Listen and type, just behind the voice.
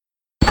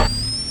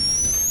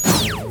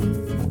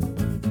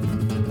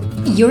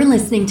You're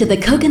listening to the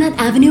Coconut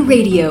Avenue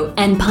Radio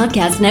and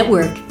Podcast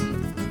Network.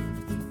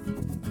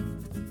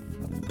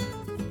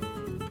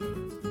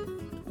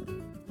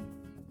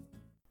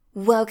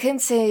 Welcome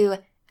to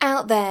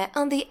Out There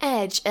on the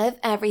Edge of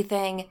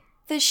Everything,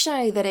 the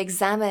show that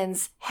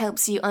examines,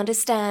 helps you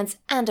understand,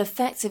 and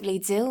effectively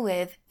deal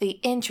with the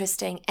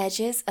interesting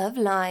edges of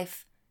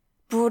life.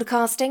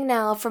 Broadcasting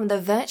now from the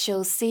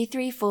virtual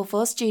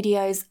C344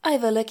 studios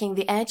overlooking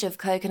the edge of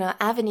Coconut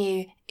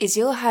Avenue is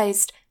your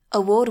host,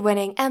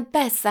 award-winning and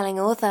best-selling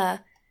author,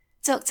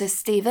 Dr.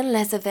 Stephen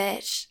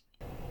Lesovich.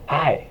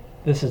 Hi,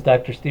 this is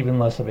Dr. Stephen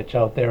Lesovich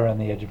out there on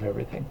the edge of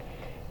everything.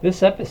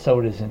 This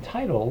episode is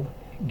entitled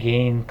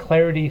Gain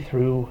Clarity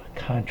Through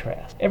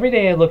Contrast. Every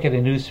day I look at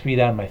a news feed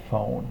on my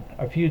phone.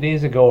 A few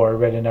days ago I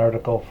read an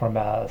article from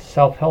a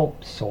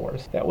self-help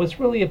source that was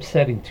really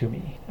upsetting to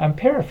me. I'm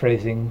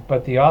paraphrasing,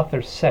 but the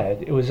author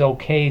said it was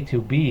okay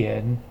to be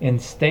in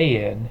and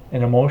stay in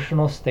an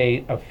emotional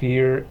state of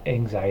fear,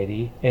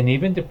 anxiety, and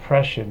even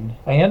depression.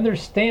 I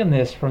understand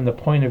this from the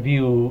point of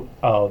view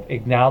of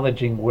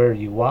acknowledging where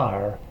you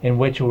are and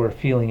what you are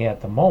feeling at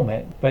the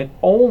moment, but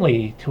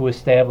only to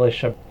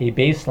establish a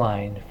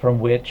baseline from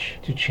which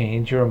to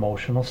change your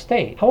emotional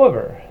state.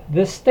 However,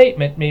 this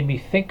statement made me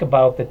think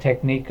about the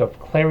technique of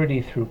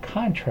clarity through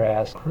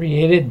contrast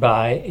created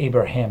by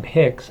Abraham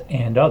Hicks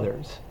and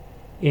others.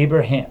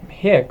 Abraham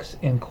Hicks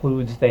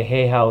includes the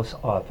Hay House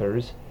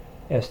authors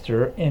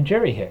Esther and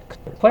Jerry Hicks.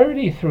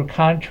 Clarity through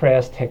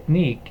contrast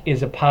technique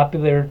is a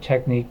popular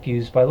technique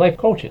used by life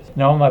coaches.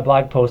 Now in my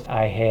blog post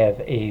I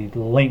have a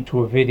link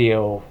to a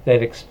video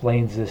that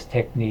explains this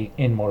technique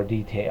in more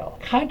detail.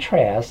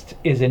 Contrast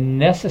is a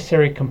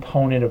necessary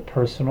component of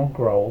personal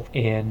growth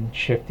in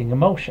shifting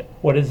emotion.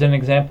 What is an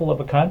example of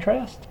a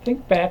contrast?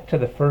 Think back to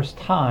the first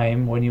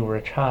time when you were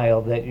a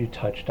child that you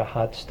touched a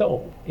hot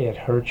stove. It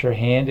hurt your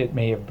hand, it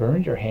may have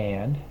burned your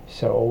hand,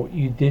 so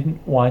you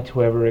didn't want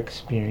to ever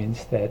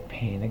experience that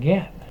pain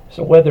again.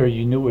 So whether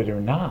you knew it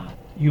or not,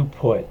 you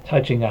put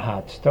touching a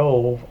hot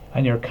stove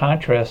on your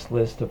contrast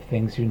list of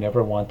things you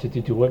never wanted to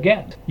do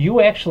again.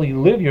 You actually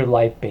live your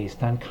life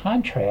based on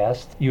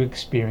contrast you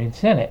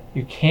experience in it.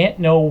 You can't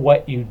know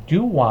what you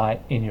do want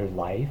in your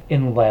life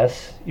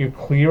unless you're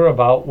clear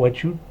about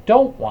what you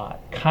don't want.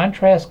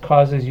 Contrast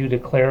causes you to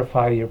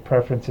clarify your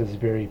preferences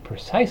very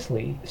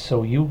precisely,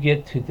 so you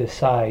get to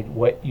decide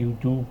what you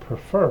do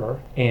prefer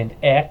and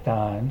act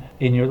on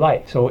in your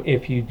life. So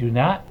if you do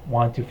not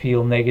want to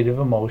feel negative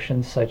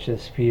emotions such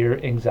as fear,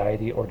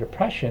 anxiety, or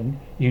depression,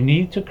 you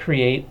need to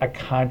create a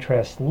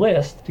contrast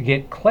list to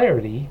get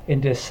clarity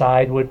and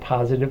decide what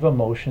positive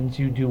emotions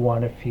you do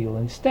want to feel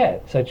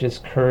instead, such as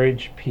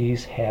courage,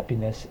 peace,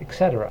 happiness,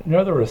 etc.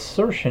 Another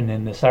assertion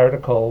in this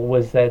article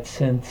was that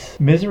since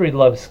misery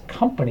loves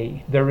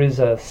company, there is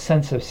a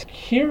sense of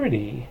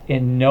security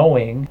in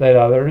knowing that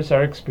others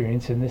are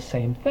experiencing the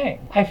same thing.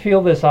 I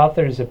feel this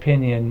author's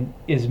opinion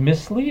is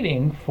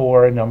misleading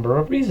for a number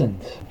of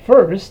reasons.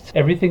 First,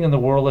 everything in the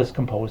world is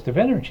composed of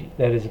energy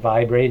that is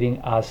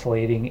vibrating,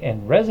 oscillating,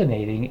 and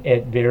resonating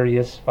at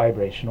various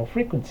vibrational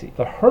frequency.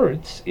 The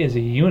hertz is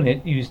a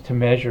unit used to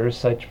measure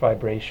such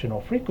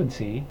vibrational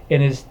frequency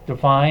and is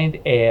defined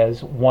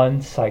as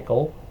 1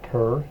 cycle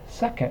per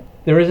second.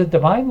 There is a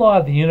divine law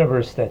of the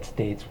universe that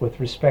states, with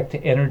respect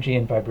to energy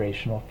and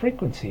vibrational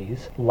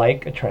frequencies,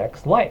 like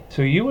attracts like.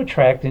 So you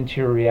attract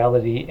into your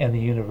reality and the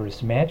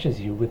universe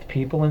matches you with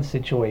people and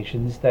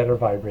situations that are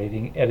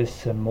vibrating at a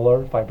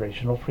similar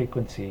vibrational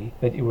frequency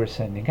that you are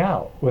sending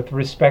out. With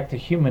respect to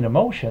human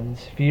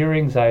emotions, fear,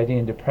 anxiety,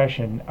 and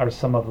depression are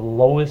some of the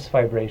lowest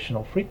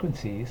vibrational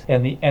frequencies,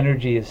 and the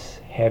energy is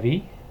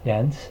heavy,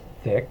 dense,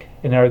 thick,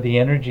 and are the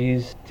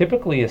energies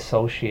typically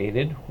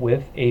associated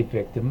with a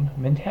victim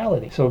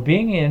mentality. So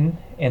being in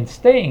and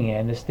staying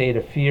in a state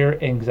of fear,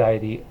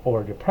 anxiety,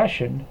 or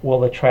depression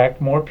will attract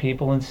more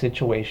people and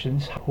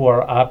situations who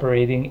are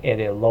operating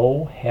at a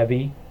low,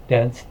 heavy,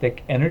 dense,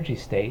 thick energy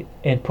state,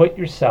 and put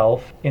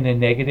yourself in a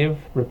negative,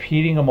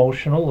 repeating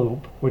emotional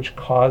loop which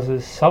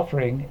causes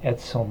suffering at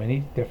so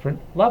many different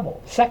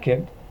levels.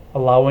 Second,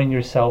 allowing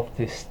yourself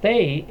to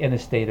stay in a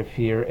state of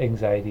fear,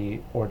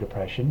 anxiety, or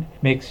depression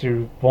makes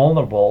you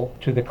vulnerable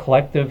to the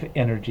collective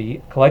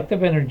energy.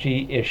 Collective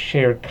energy is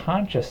shared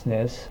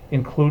consciousness,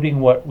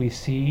 including what we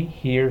see,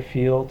 hear,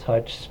 feel,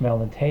 touch,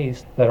 smell, and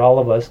taste that all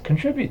of us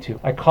contribute to.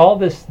 I call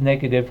this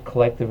negative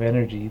collective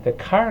energy the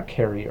car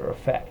carrier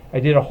effect. I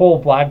did a whole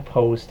blog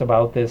post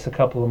about this a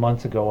couple of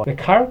months ago. The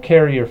car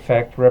carrier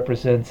effect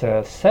represents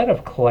a set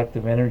of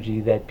collective energy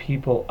that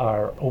people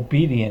are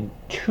obedient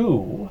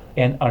to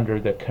and under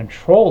the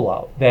control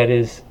of, that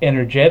is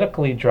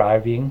energetically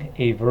driving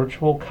a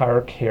virtual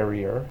car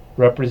carrier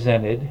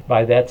represented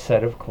by that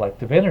set of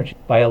collective energy.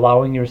 By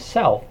allowing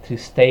yourself to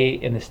stay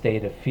in a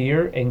state of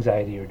fear,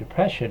 anxiety, or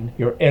depression,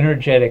 your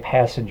energetic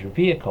passenger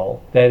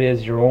vehicle, that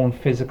is your own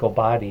physical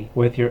body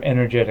with your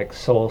energetic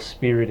soul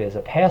spirit as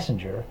a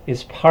passenger,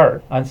 is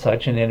part on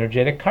such an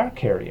energetic car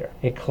carrier,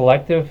 a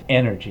collective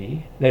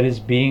energy that is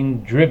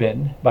being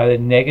driven by the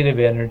negative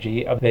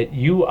energy that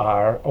you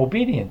are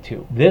obedient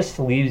to. This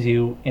leaves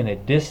you in a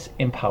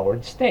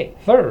disempowered state.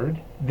 Third,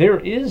 There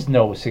is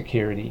no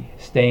security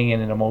staying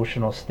in an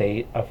emotional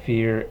state of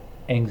fear,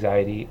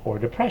 anxiety, or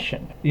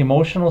depression. The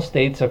emotional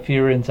states of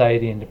fear,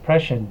 anxiety, and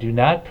depression do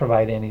not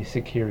provide any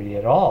security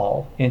at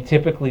all and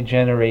typically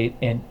generate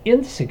an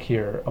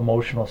insecure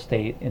emotional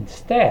state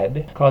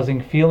instead, causing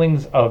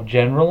feelings of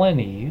general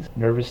unease,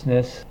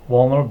 nervousness,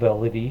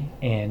 vulnerability,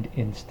 and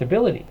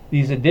instability.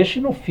 These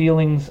additional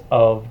feelings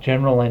of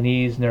general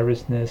unease,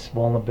 nervousness,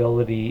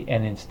 vulnerability,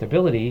 and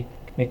instability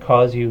may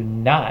cause you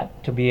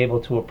not to be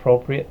able to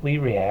appropriately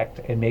react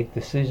and make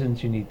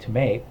decisions you need to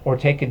make, or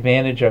take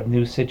advantage of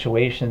new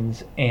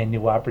situations and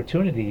new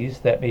opportunities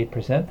that may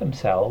present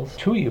themselves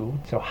to you.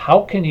 So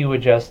how can you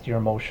adjust your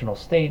emotional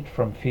state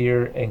from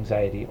fear,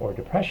 anxiety, or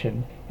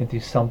depression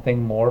into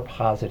something more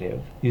positive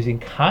using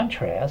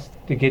contrast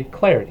to get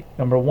clarity?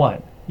 Number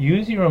one,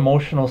 use your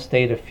emotional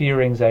state of fear,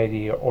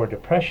 anxiety, or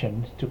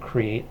depression to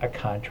create a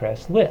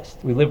contrast list.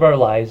 We live our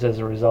lives as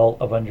a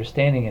result of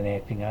understanding and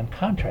acting on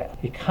contrast.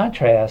 A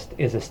contrast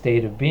is a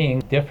state of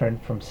being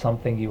different from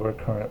something you are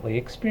currently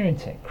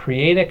experiencing.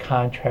 Create a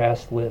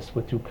contrast list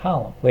with 2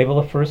 columns. Label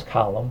the first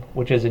column,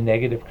 which is a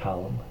negative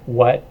column,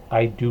 what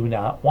I do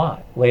not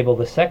want. Label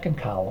the second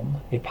column,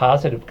 a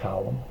positive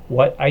column,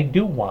 what I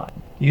do want.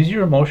 Use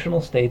your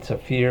emotional states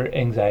of fear,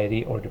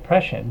 anxiety, or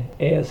depression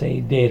as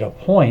a data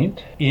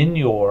point in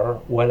your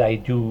what I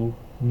do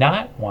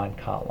not want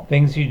column.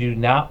 Things you do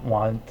not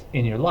want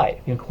in your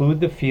life. Include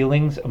the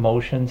feelings,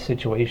 emotions,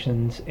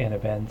 situations, and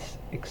events,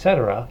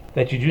 etc.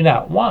 that you do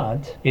not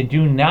want and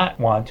do not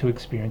want to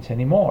experience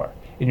anymore.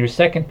 In your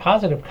second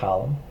positive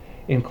column,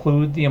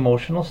 include the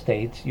emotional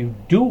states you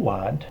do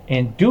want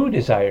and do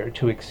desire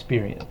to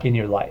experience in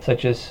your life,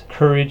 such as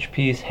courage,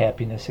 peace,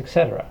 happiness,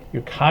 etc.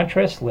 Your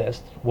contrast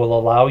list will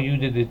allow you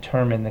to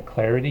determine the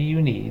clarity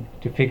you need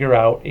to figure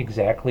out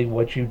exactly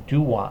what you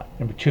do want.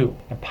 Number 2,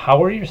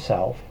 empower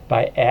yourself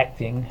by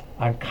acting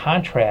on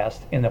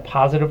contrast in the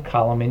positive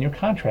column in your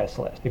contrast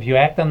list. If you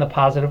act on the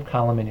positive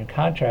column in your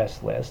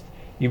contrast list,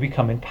 you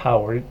become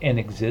empowered and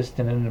exist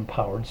in an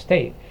empowered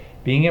state.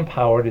 Being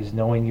empowered is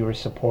knowing you are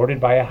supported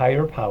by a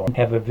higher power,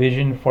 have a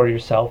vision for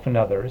yourself and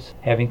others,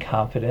 having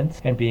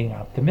confidence, and being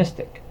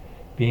optimistic.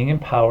 Being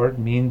empowered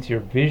means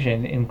your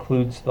vision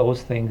includes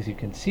those things you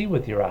can see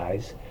with your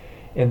eyes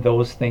and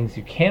those things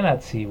you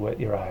cannot see with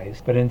your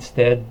eyes, but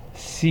instead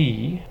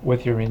see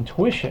with your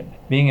intuition.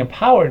 Being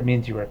empowered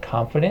means you are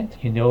confident,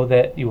 you know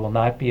that you will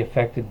not be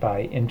affected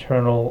by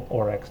internal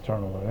or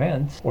external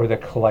events or the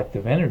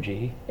collective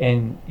energy,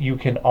 and you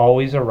can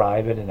always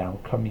arrive at an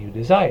outcome you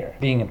desire.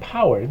 Being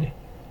empowered,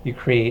 you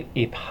create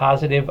a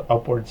positive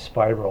upward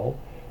spiral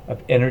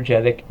of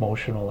energetic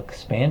emotional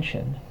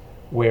expansion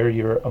where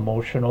your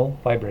emotional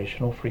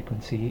vibrational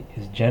frequency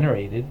is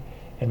generated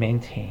and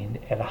maintained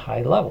at a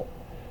high level.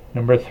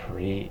 Number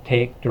 3,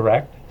 take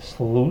direct,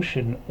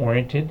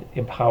 solution-oriented,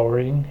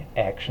 empowering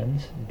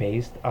actions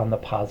based on the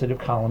positive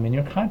column in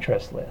your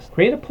contrast list.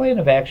 Create a plan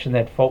of action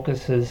that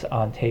focuses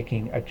on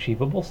taking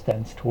achievable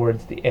steps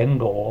towards the end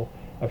goal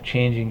of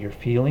changing your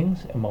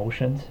feelings,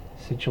 emotions,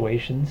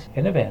 situations,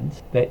 and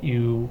events that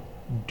you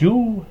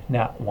do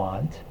not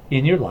want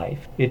in your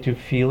life into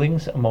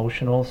feelings,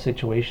 emotional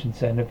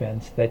situations, and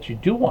events that you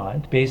do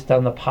want based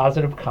on the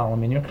positive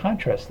column in your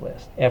contrast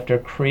list. After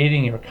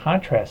creating your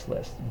contrast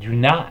list, do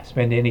not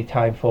spend any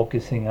time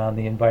focusing on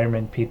the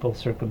environment, people,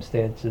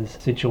 circumstances,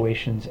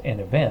 situations,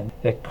 and events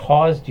that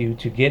caused you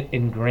to get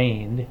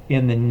ingrained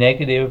in the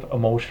negative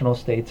emotional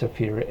states of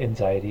fear,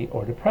 anxiety,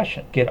 or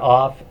depression. Get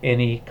off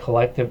any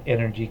collective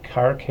energy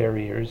car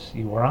carriers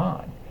you were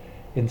on.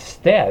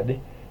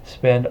 Instead,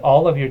 spend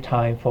all of your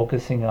time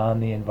focusing on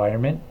the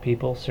environment,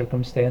 people,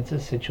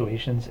 circumstances,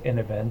 situations, and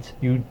events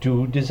you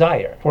do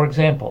desire. For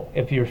example,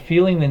 if you're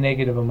feeling the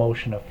negative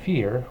emotion of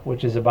fear,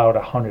 which is about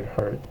 100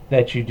 hertz,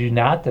 that you do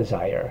not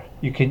desire,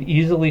 you can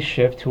easily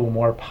shift to a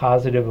more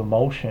positive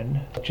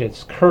emotion, such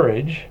as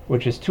courage,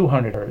 which is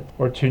 200 hertz,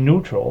 or to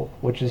neutral,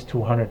 which is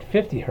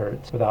 250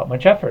 hertz, without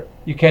much effort.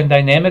 You can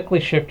dynamically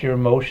shift your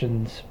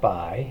emotions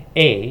by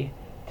A,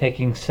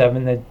 taking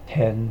 7 to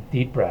 10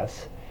 deep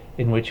breaths,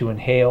 in which you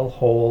inhale,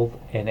 hold,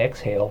 and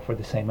exhale for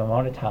the same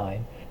amount of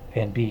time,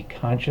 and be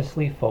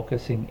consciously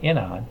focusing in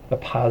on the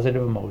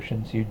positive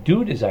emotions you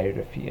do desire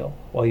to feel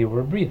while you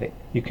were breathing.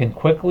 You can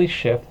quickly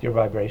shift your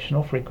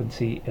vibrational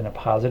frequency in a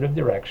positive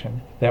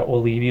direction that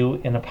will leave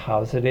you in a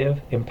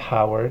positive,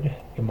 empowered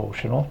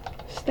emotional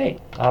state.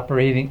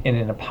 Operating in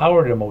an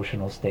empowered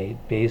emotional state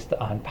based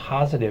on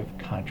positive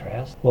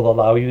contrast will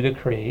allow you to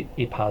create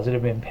a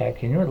positive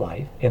impact in your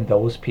life and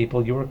those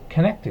people you are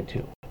connected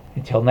to.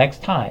 Until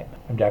next time,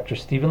 I'm Dr.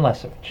 Stephen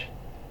Lesovich,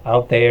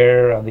 out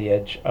there on the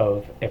edge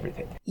of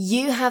everything.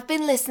 You have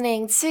been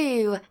listening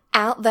to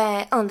Out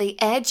There on the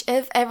Edge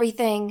of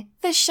Everything,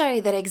 the show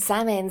that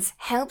examines,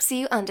 helps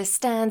you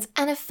understand,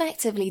 and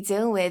effectively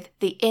deal with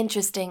the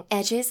interesting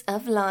edges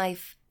of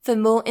life. For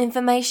more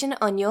information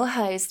on your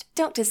host,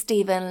 Dr.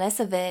 Stephen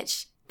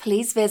Lesovich,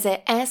 please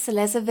visit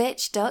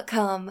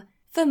slesovich.com.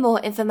 For more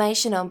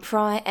information on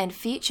prior and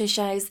future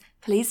shows,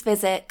 please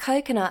visit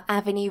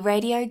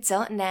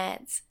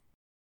coconutavenueradio.net.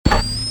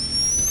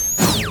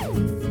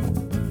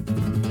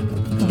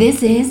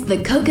 This is the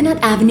Coconut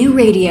Avenue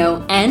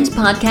Radio and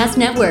Podcast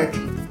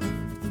Network.